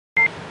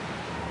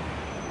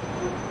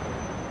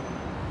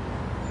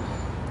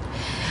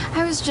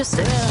I was just...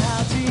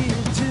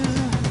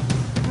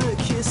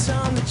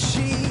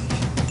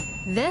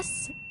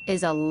 This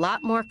is a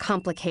lot more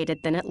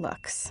complicated than it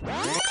looks.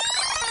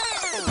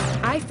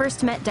 I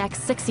first met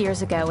Dex 6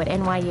 years ago at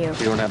NYU.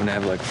 You don't happen to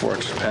have, like,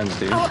 forks and pens,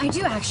 do you? Oh, I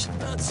do, actually.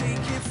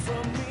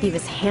 He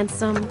was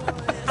handsome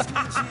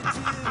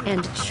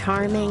and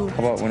charming. How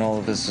about when all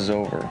of this is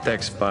over?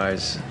 Dex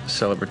buys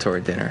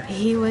celebratory dinner.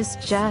 He was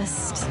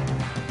just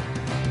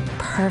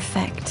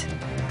perfect.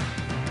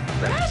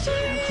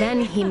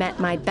 Then he met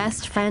my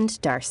best friend,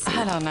 Darcy.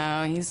 I don't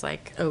know, he's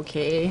like,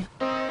 okay.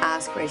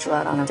 Ask Rachel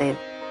out on a date.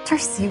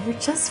 Darcy, we're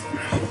just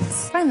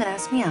friends. Friend that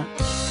asked me out.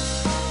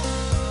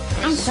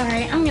 I'm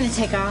sorry, I'm gonna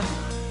take off.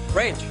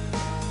 Rach,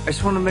 I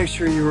just want to make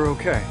sure you were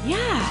okay.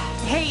 Yeah.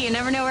 Hey, you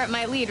never know where it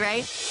might lead,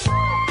 right?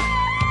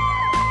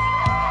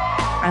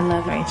 I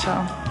love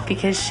Rachel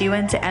because she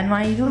went to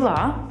NYU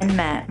Law and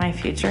met my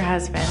future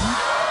husband.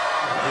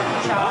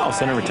 Oh,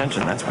 center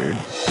retention, that's weird.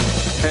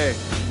 Hey,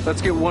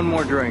 let's get one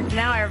more drink.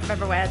 Now I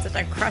remember why I had such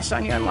a crush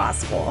on you in law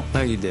school.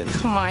 No, you didn't.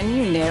 Come on,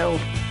 you knew.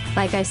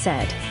 Like I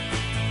said,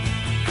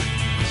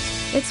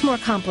 it's more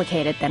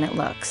complicated than it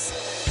looks.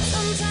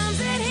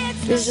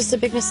 It was just a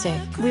big mistake.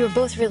 We were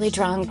both really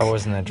drunk. I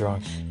wasn't that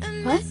drunk.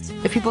 What?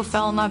 If people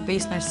fell in love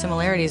based on their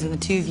similarities, and the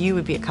two of you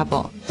would be a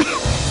couple.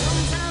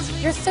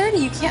 You're 30.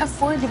 You can't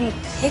afford to be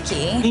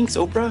picky. Thanks,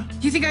 Oprah.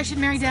 Do you think I should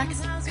marry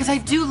Dex? Because I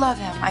do love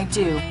him. I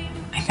do.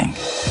 I think.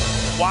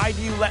 Why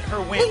do you let her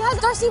win? Because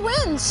Darcy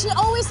wins. She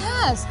always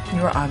has.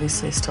 You were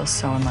obviously still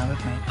so in love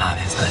with me.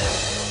 Obviously.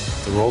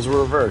 The roles were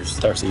reversed.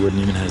 Darcy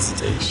wouldn't even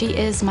hesitate. She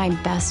is my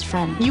best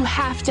friend. You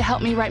have to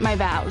help me write my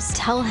vows.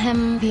 Tell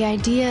him the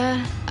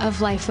idea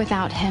of life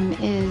without him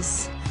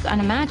is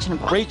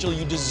unimaginable. Rachel,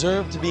 you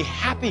deserve to be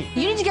happy.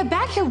 You need to get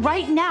back here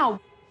right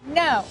now.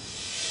 No.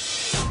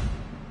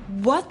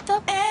 What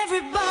the?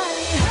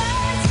 Everybody